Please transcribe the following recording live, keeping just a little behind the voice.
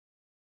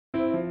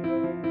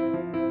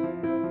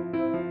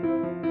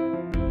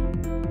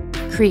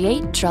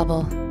Create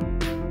trouble.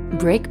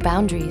 Break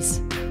boundaries.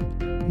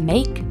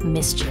 Make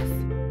mischief.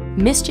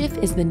 Mischief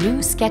is the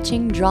new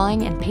sketching,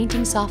 drawing, and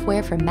painting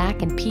software for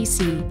Mac and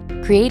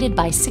PC, created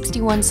by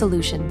 61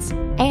 Solutions,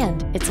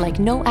 and it's like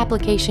no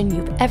application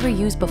you've ever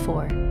used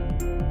before.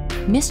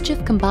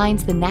 Mischief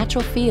combines the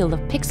natural feel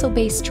of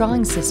pixel-based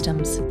drawing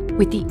systems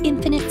with the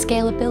infinite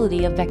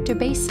scalability of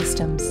vector-based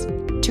systems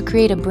to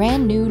create a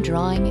brand new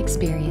drawing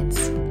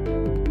experience.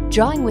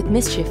 Drawing with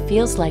Mischief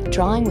feels like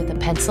drawing with a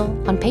pencil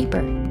on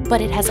paper, but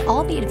it has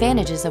all the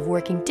advantages of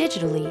working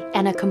digitally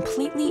and a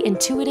completely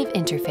intuitive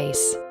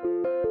interface.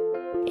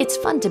 It's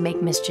fun to make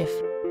Mischief.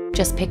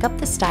 Just pick up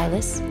the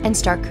stylus and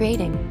start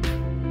creating.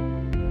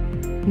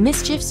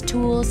 Mischief's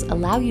tools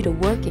allow you to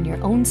work in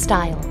your own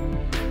style.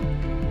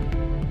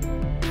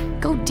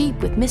 Go deep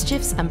with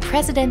Mischief's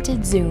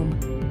unprecedented zoom.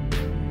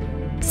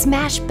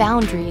 Smash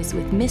boundaries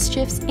with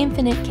Mischief's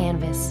infinite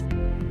canvas.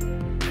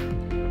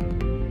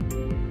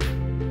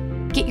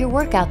 Get your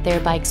work out there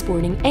by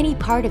exporting any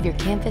part of your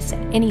canvas at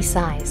any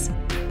size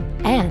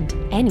and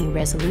any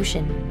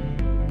resolution.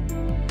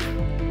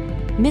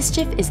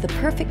 Mischief is the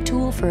perfect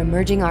tool for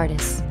emerging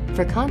artists,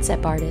 for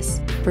concept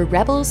artists, for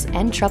rebels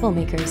and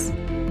troublemakers.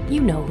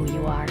 You know who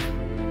you are.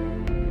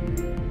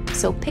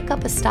 So pick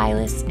up a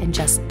stylus and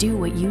just do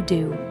what you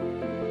do.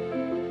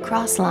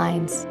 Cross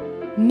lines,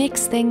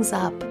 mix things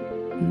up,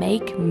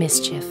 make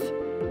mischief.